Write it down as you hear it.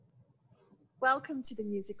Welcome to the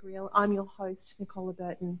Music Reel. I'm your host, Nicola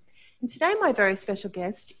Burton. And today my very special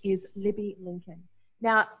guest is Libby Lincoln.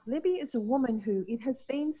 Now, Libby is a woman who, it has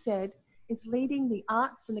been said, is leading the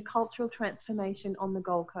arts and the cultural transformation on the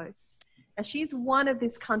Gold Coast. Now, she's one of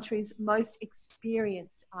this country's most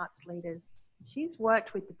experienced arts leaders. She's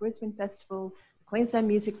worked with the Brisbane Festival, the Queensland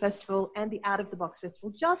Music Festival, and the Out of the Box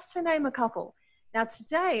Festival, just to name a couple. Now,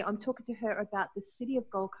 today I'm talking to her about the City of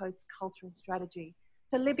Gold Coast cultural strategy.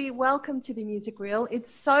 So Libby, welcome to the Music Reel.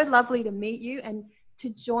 It's so lovely to meet you and to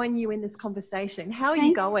join you in this conversation. How are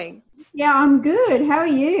you going? Yeah, I'm good. How are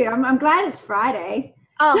you? I'm glad it's Friday.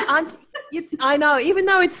 I know, even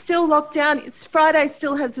though it's still locked down, it's Friday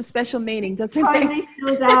still has a special meaning, doesn't it?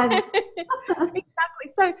 Still does. Exactly.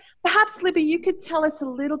 So perhaps, Libby, you could tell us a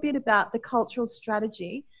little bit about the cultural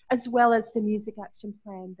strategy as well as the music action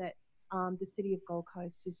plan that the City of Gold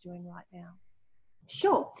Coast is doing right now.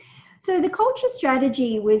 Sure. So the culture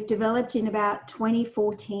strategy was developed in about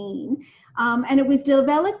 2014, and it was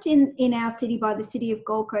developed in our city by the City of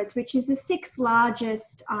Gold Coast, which is the sixth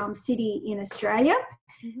largest city in Australia.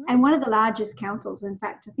 Mm-hmm. And one of the largest councils. In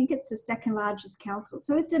fact, I think it's the second largest council.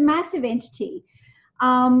 So it's a massive entity.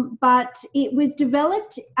 But it was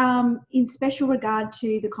developed in special regard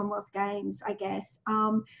to the Commonwealth Games, I guess,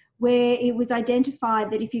 where it was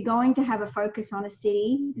identified that if you're going to have a focus on a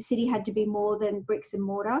city, the city had to be more than bricks and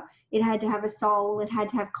mortar. It had to have a soul. It had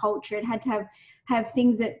to have culture. It had to have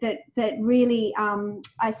things that really,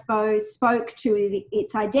 I suppose, spoke to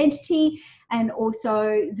its identity and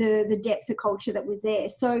also the depth of culture that was there.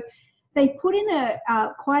 So they put in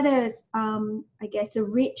quite a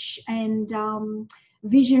rich and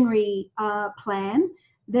visionary plan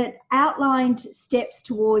that outlined steps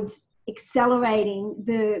towards accelerating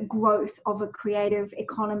the growth of a creative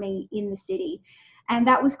economy in the city. And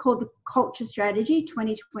that was called the Culture Strategy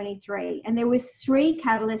 2023. And there was three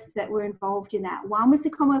catalysts that were involved in that. One was the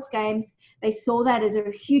Commonwealth Games. They saw that as a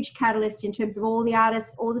huge catalyst in terms of all the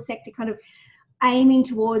artists, all the sector kind of aiming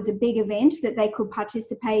towards a big event that they could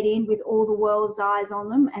participate in with all the world's eyes on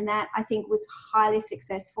them. And that, I think, was highly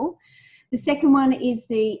successful. The second one is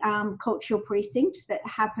the cultural precinct that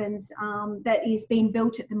happens, that is being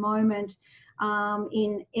built at the moment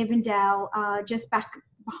in Evandale, just back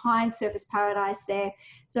behind Surfers Paradise there.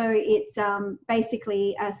 So it's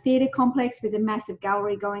basically a theatre complex with a massive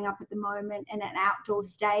gallery going up at the moment and an outdoor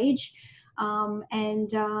stage.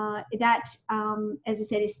 That, as I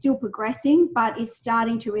said, is still progressing, but is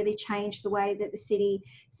starting to really change the way that the city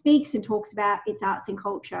speaks and talks about its arts and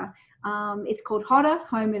culture. It's called HOTA,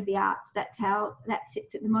 Home of the Arts. That's how that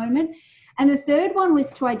sits at the moment. And the third one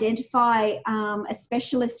was to identify a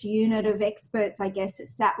specialist unit of experts, I guess, that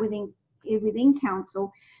sat within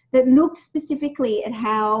council that looked specifically at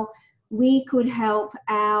how we could help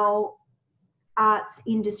our arts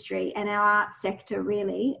industry and our arts sector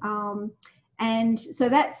really. And so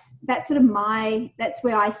that's sort of that's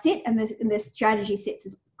where I sit, and the strategy sits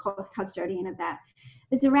as custodian of that.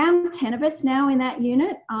 There's around 10 of us now in that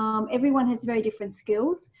unit. Everyone has very different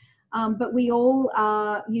skills, but we all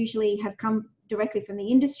usually have come directly from the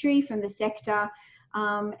industry, from the sector,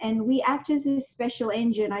 and we act as a special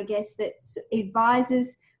engine, I guess, that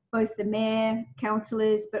advises both the mayor,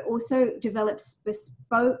 councillors, but also develops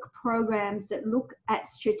bespoke programs that look at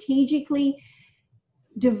strategically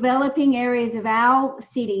developing areas of our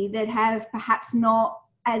city that have perhaps not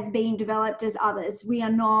as being developed as others. We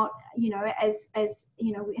are not, as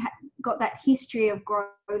we got that history of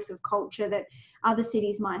growth of culture that other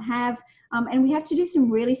cities might have. And we have to do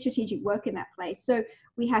some really strategic work in that place. So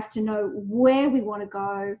we have to know where we want to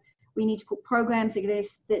go. We need to put programs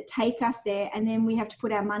that take us there. And then we have to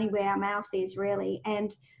put our money where our mouth is, really.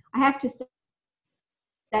 And I have to say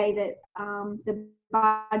that the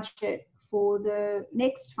budget for the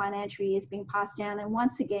next financial year is being passed down. And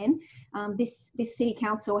once again, this City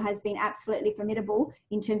Council has been absolutely formidable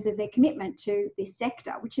in terms of their commitment to this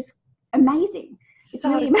sector, which is amazing. It's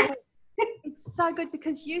really amazing. It's so good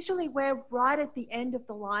because usually we're right at the end of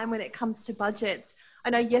the line when it comes to budgets. I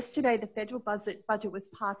know yesterday the federal budget was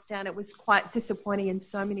passed down. It was quite disappointing in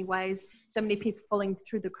so many ways, so many people falling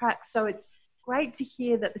through the cracks. So it's great to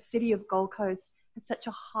hear that the City of Gold Coast has such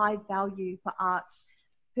a high value for arts.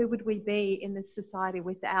 Who would we be in this society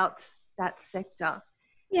without that sector?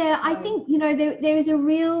 Yeah, I think, there is a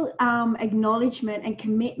real acknowledgement and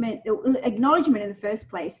commitment, acknowledgement in the first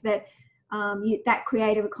place that that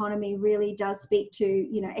creative economy really does speak to,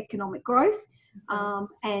 economic growth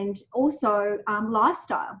and also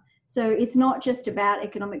lifestyle. So it's not just about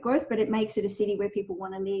economic growth, but it makes it a city where people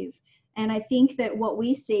want to live. And I think that what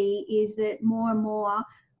we see is that more and more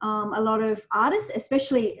a lot of artists,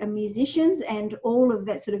 especially musicians and all of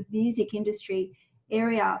that sort of music industry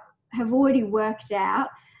area, have already worked out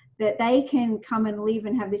that they can come and live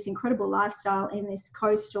and have this incredible lifestyle in this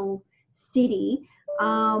coastal city,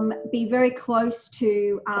 be very close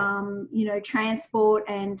to, transport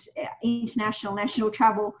and national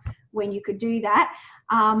travel when you could do that,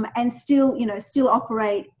 and still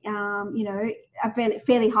operate, a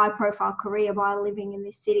fairly high profile career while living in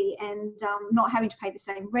this city, and not having to pay the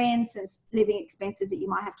same rents and living expenses that you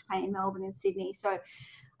might have to pay in Melbourne and Sydney. So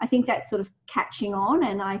I think that's sort of catching on,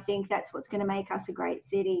 and I think that's what's going to make us a great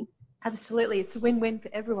city. Absolutely. It's a win-win for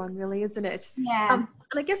everyone, really, isn't it? Yeah. And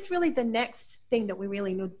I guess really the next thing that we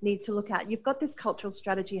really need to look at, you've got this cultural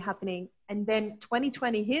strategy happening, and then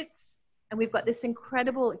 2020 hits, and we've got this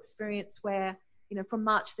incredible experience where, from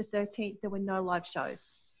March the 13th, there were no live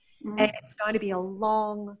shows. And it's going to be a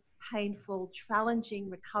long, painful, challenging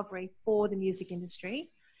recovery for the music industry.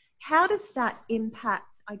 How does that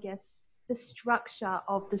impact, I guess, the structure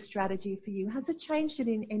of the strategy for you? Has it changed it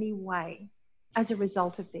in any way as a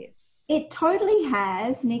result of this? It totally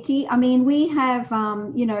has, Nikki. I mean, we have,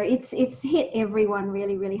 it's hit everyone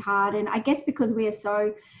really, really hard. And I guess because we are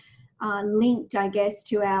so linked, I guess,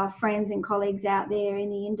 to our friends and colleagues out there in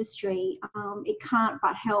the industry, it can't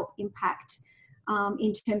but help impact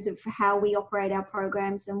in terms of how we operate our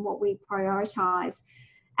programs and what we prioritise.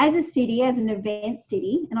 As a city, as an event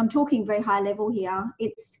city, and I'm talking very high level here,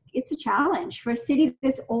 it's a challenge for a city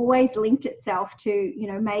that's always linked itself to,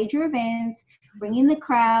 major events, bring in the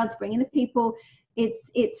crowds, bring in the people.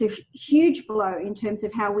 It's a huge blow in terms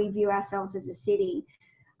of how we view ourselves as a city.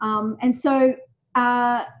 And so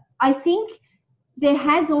I think there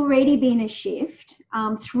has already been a shift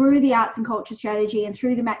through the arts and culture strategy and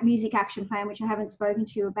through the music action plan, which I haven't spoken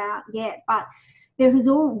to you about yet, but there was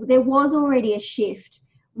already a shift,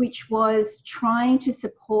 which was trying to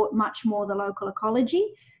support much more the local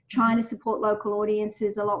ecology, trying to support local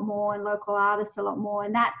audiences a lot more and local artists a lot more.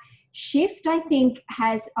 And that shift, I think,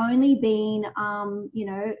 has only been,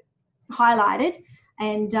 highlighted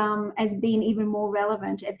and has been even more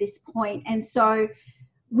relevant at this point. And so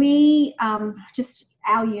we, just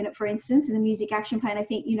our unit, for instance, in the Music Action Plan, I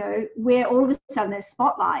think, where all of a sudden there's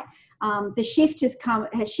spotlight. The shift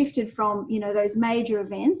has shifted from, those major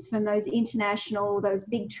events, from those international, those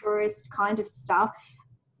big tourist kind of stuff,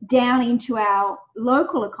 down into our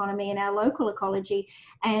local economy and our local ecology.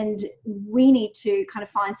 And we need to kind of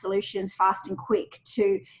find solutions fast and quick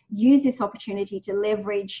to use this opportunity to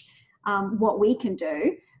leverage what we can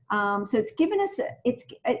do. So it's given us,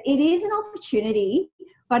 it is an opportunity,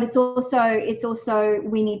 but it's also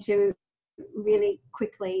we need to really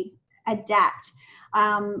quickly adapt.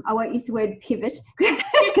 I won't use the word pivot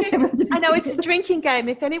because I know it's a drinking game.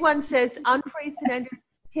 If anyone says unprecedented,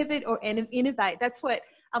 pivot, or innovate, that's what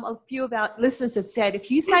a few of our listeners have said. If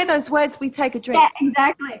you say those words, we take a drink. Yeah,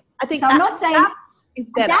 exactly. I think so I'm not saying is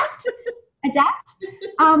better. Adapt.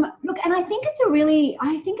 Look, and I think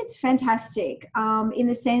it's fantastic in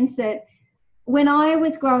the sense that when I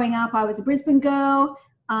was growing up, I was a Brisbane girl.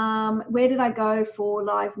 Where did I go for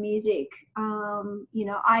live music?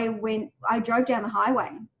 I drove down the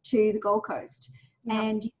highway to the Gold Coast,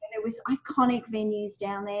 and there was iconic venues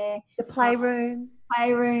down there. The Playroom,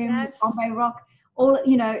 yes. Bombay Rock, all,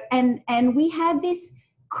 and we had this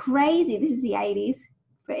crazy, this is the 80s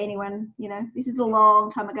for anyone, this is a long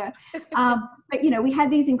time ago. But, we had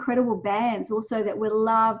these incredible bands also that were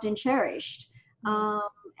loved and cherished.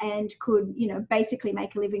 And could, basically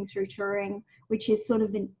make a living through touring, which is sort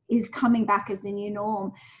of is coming back as the new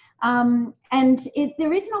norm. And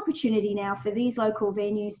there is an opportunity now for these local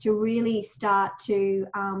venues to really start to,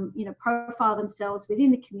 profile themselves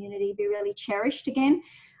within the community, be really cherished again,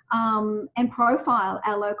 and profile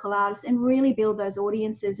our local artists and really build those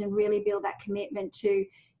audiences and really build that commitment to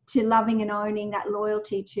loving and owning that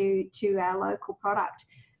loyalty to our local product.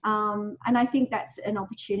 And I think that's an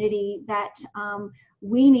opportunity that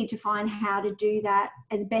we need to find how to do that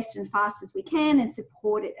as best and fast as we can and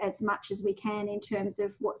support it as much as we can in terms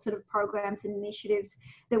of what sort of programs and initiatives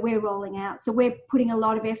that we're rolling out. So we're putting a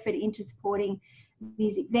lot of effort into supporting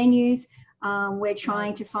music venues. We're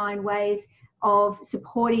trying to find ways of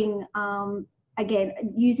supporting, again,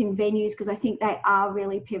 using venues, because I think they are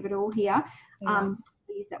really pivotal here. I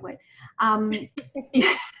use that word.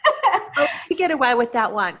 You get away with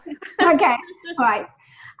that one. Okay, all right.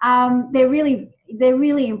 They're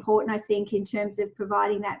really important, I think, in terms of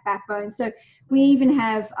providing that backbone. So we even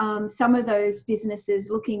have some of those businesses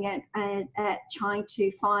looking at trying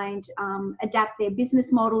to adapt their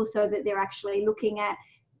business model so that they're actually looking at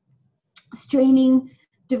streaming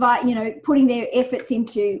putting their efforts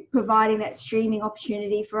into providing that streaming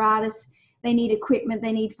opportunity for artists. They need equipment,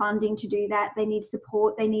 they need funding to do that, they need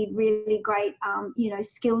support, they need really great,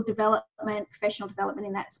 skills development, professional development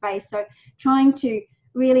in that space. So trying to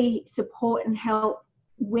really support and help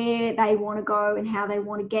where they want to go and how they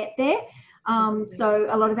want to get there. So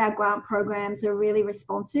a lot of our grant programs are really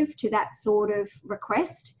responsive to that sort of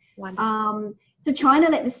request. So trying to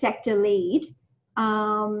let the sector lead,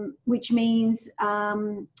 which means,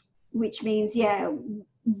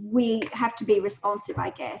 we have to be responsive,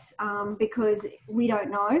 I guess, because we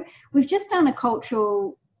don't know. We've just done a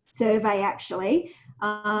cultural survey, actually.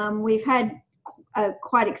 We've had a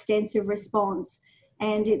quite extensive response,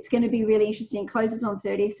 and it's going to be really interesting. It closes on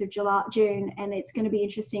 30th of June, and it's going to be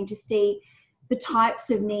interesting to see the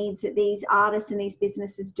types of needs that these artists and these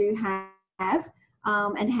businesses do have,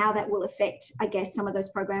 and how that will affect, I guess, some of those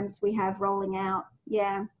programs we have rolling out.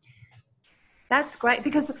 Yeah. That's great,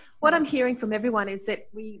 because what I'm hearing from everyone is that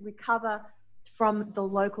we recover from the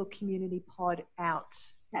local community pod out.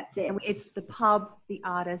 That's it. And it's the pub, the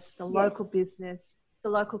artist, the local business, the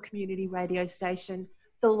local community radio station,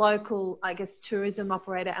 the local, I guess, tourism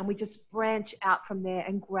operator, and we just branch out from there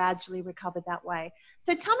and gradually recover that way.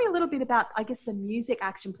 So tell me a little bit about, I guess, the music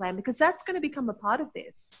action plan, because that's going to become a part of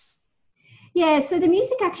this. Yeah, so the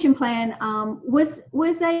music action plan was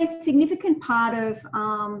a significant part of,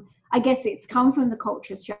 I guess it's come from the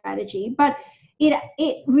culture strategy, but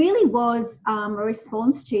it really was a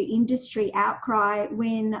response to industry outcry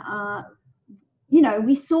when,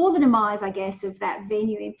 we saw the demise, I guess, of that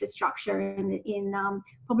venue infrastructure in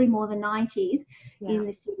probably more than 90s in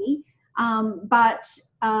the city. But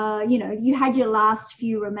you had your last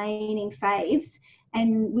few remaining faves,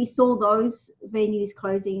 and we saw those venues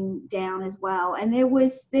closing down as well. And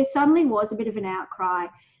there suddenly was a bit of an outcry,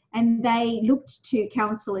 and they looked to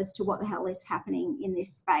council as to what the hell is happening in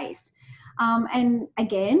this space. And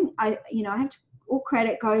again, I have to, all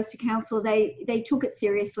credit goes to council. They took it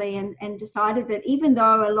seriously and decided that even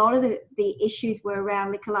though a lot of the issues were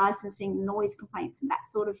around liquor licensing, noise complaints and that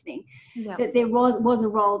sort of thing, that there was a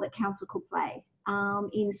role that council could play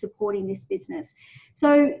in supporting this business.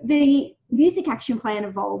 So the music action plan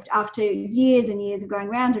evolved after years and years of going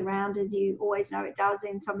round and round, as you always know it does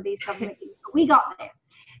in some of these government things, but we got there.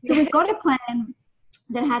 So we've got a plan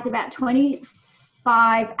that has about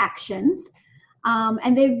 25 actions,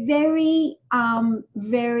 and they're very,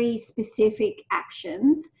 very specific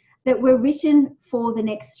actions that were written for the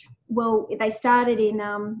next, they started in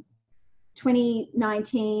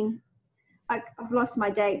 2019. I've lost my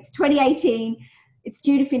dates. 2018. It's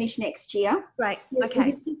due to finish next year. Right. So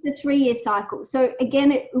okay. It's a 3-year cycle. So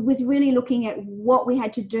again, it was really looking at what we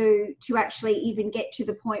had to do to actually even get to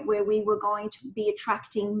the point where we were going to be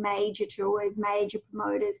attracting major tours, major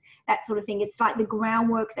promoters, that sort of thing. It's like the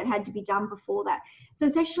groundwork that had to be done before that. So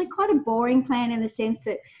it's actually quite a boring plan in the sense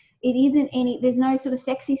that it isn't there's no sort of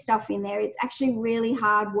sexy stuff in there. It's actually really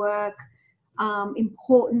hard work,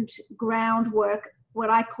 important groundwork, what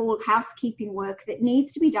I call housekeeping work that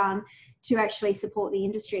needs to be done to actually support the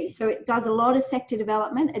industry. So it does a lot of sector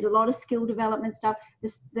development and a lot of skill development stuff,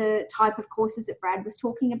 the type of courses that Brad was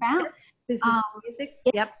talking about. Business music.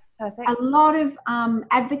 Yep. Perfect. A lot of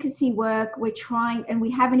advocacy work. We're trying, and we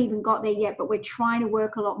haven't even got there yet, but we're trying to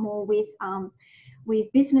work a lot more with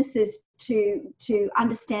businesses to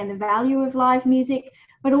understand the value of live music,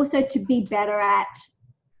 but also to be better at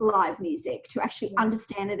live music, to actually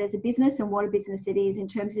understand it as a business and what a business it is in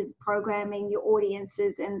terms of programming your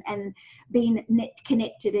audiences and being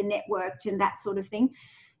connected and networked and that sort of thing.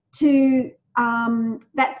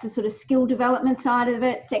 That's the sort of skill development side of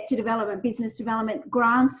it, sector development, business development,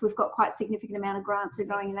 grants. We've got quite a significant amount of grants that are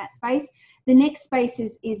going in that space. The next space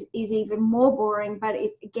is even more boring, but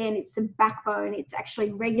it's the backbone. It's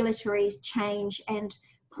actually regulatory change and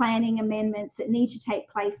planning amendments that need to take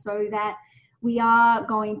place so that we are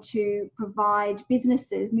going to provide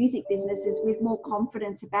music businesses, with more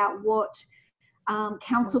confidence about what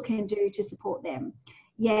council can do to support them.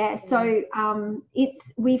 Yeah, so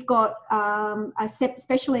we've got a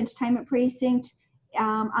special entertainment precinct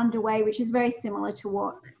underway, which is very similar to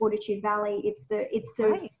what Fortitude Valley. It's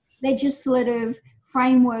the legislative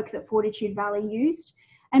framework that Fortitude Valley used,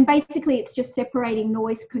 and basically it's just separating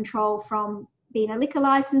noise control from being a liquor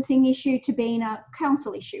licensing issue to being a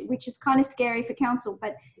council issue, which is kind of scary for council,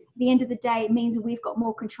 but at the end of the day, it means we've got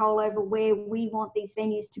more control over where we want these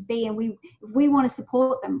venues to be, and if we want to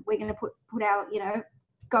support them, we're going to put our,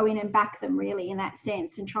 go in and back them really in that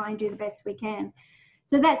sense and try and do the best we can.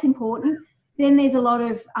 So that's important. Then there's a lot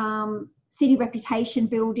of city reputation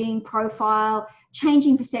building, profile,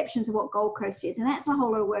 changing perceptions of what Gold Coast is. And that's a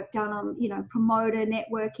whole lot of work done on, promoter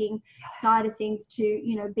networking side of things,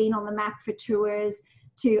 to, being on the map for tours,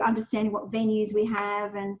 to understanding what venues we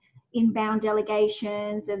have and inbound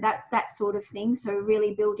delegations and that sort of thing. So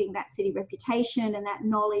really building that city reputation and that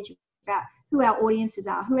knowledge about who our audiences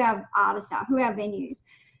are, who our artists are, who our venues.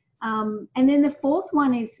 And then the fourth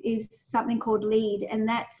one is something called LEAD, and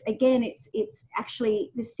that's, again, it's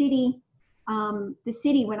actually the city. The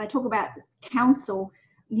city, when I talk about council,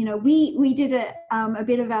 we did a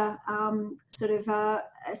bit of a sort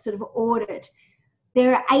of audit.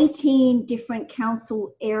 There are 18 different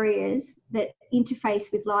council areas that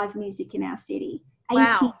interface with live music in our city. 18.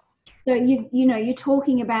 Wow. So you're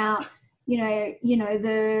talking about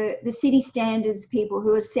the city standards people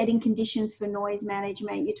who are setting conditions for noise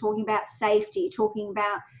management. You're talking about safety. You're talking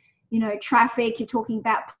about traffic. You're talking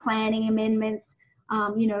about planning amendments.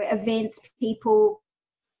 Events people.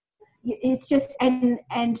 It's just and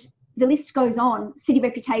the list goes on. City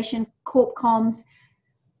reputation, corp comms.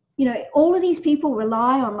 All of these people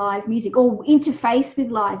rely on live music or interface with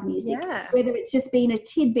live music, whether it's just been a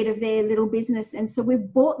tidbit of their little business. And so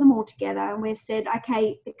we've brought them all together and we've said,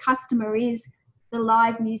 okay, the customer is the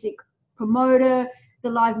live music promoter, the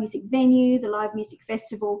live music venue, the live music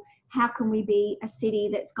festival. How can we be a city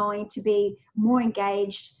that's going to be more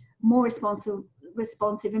engaged, more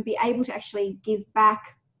responsive and be able to actually give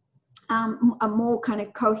back a more kind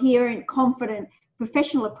of coherent, confident,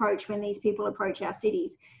 professional approach when these people approach our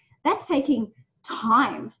cities? That's taking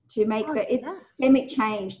time to make it's systemic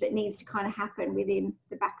change that needs to kind of happen within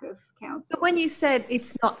the back of council. So when you said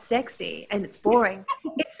it's not sexy and it's boring,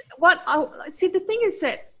 the thing is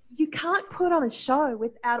that you can't put on a show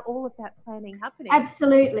without all of that planning happening.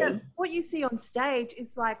 Absolutely. What you see on stage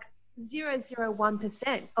is like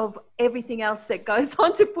 0.001% of everything else that goes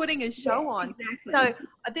on to putting a show on. Exactly.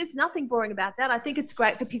 So there's nothing boring about that. I think it's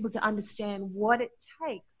great for people to understand what it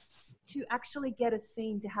takes to actually get a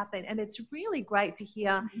scene to happen. And it's really great to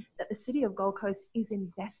hear that the City of Gold Coast is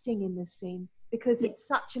investing in this scene because it's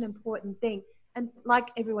such an important thing. And like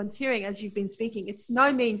everyone's hearing as you've been speaking, it's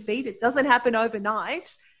no mean feat. It doesn't happen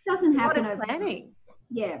overnight. It doesn't happen overnight. Planning.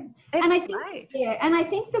 Yeah. Great. And I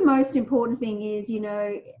think the most important thing is,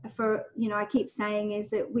 I keep saying is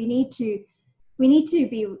that we need to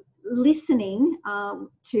be listening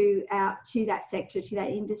to that sector, to that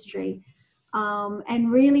industry.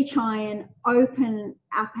 And really try and open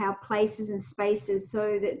up our places and spaces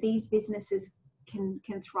so that these businesses can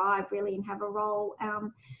thrive really and have a role.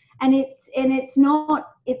 And it's not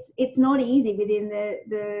easy within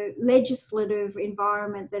the legislative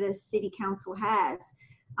environment that a city council has,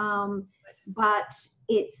 but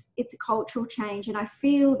it's a cultural change. And I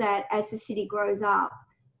feel that as the city grows up,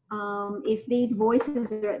 if these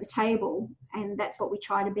voices are at the table, and that's what we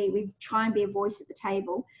try to be, we try and be a voice at the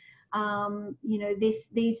table.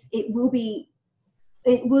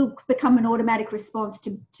 It will become an automatic response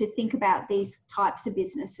to think about these types of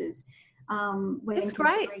businesses. It's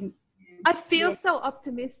great. I feel so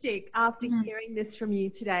optimistic after hearing this from you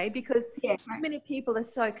today because so many people are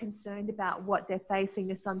so concerned about what they're facing,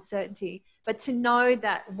 this uncertainty. But to know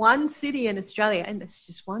that one city in Australia, and it's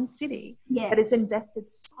just one city, that has invested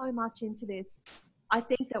so much into this, I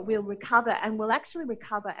think that we'll recover, and we'll actually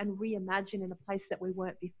recover and reimagine in a place that we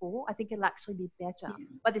weren't before. I think it'll actually be better.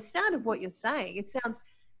 By the sound of what you're saying, it sounds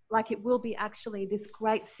like it will be actually this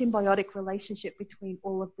great symbiotic relationship between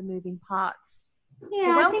all of the moving parts.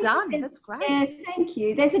 Yeah, so well done. That's great. Yeah, thank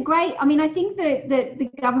you. I think that the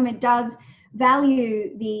government does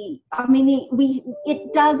value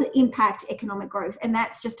it does impact economic growth, and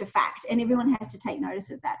that's just a fact, and everyone has to take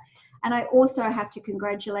notice of that. And I also have to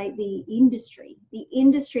congratulate the industry. The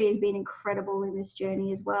industry has been incredible in this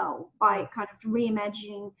journey as well, by kind of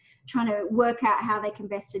reimagining, trying to work out how they can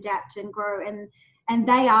best adapt and grow. And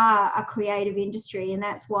they are a creative industry, and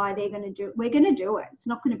that's why we're going to do it. It's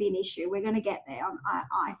not going to be an issue. We're going to get there,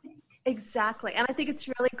 I think. Exactly. And I think it's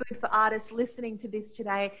really good for artists listening to this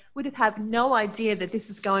today would have no idea that this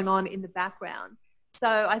is going on in the background. So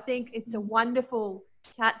I think it's a wonderful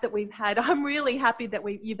chat that we've had. I'm really happy that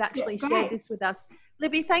you've actually shared this with us.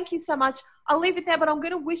 Libby, thank you so much. I'll leave it there, but I'm going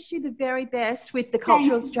to wish you the very best with the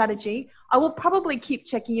cultural strategy. I will probably keep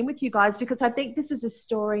checking in with you guys because I think this is a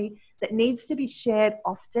story that needs to be shared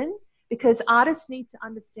often, because artists need to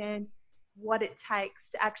understand what it takes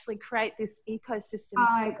to actually create this ecosystem.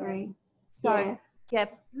 I agree. So,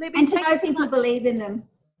 Libby, and to know people believe in them.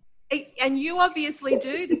 And you obviously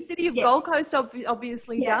do. The City of Gold Coast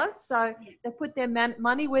obviously does. So they put their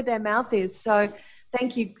money where their mouth is. So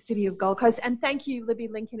Thank you, City of Gold Coast. And thank you, Libby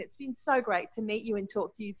Lincoln. It's been so great to meet you and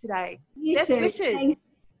talk to you today. You Best too. Thanks. wishes.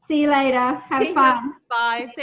 See you later. Have See ya. fun. Bye.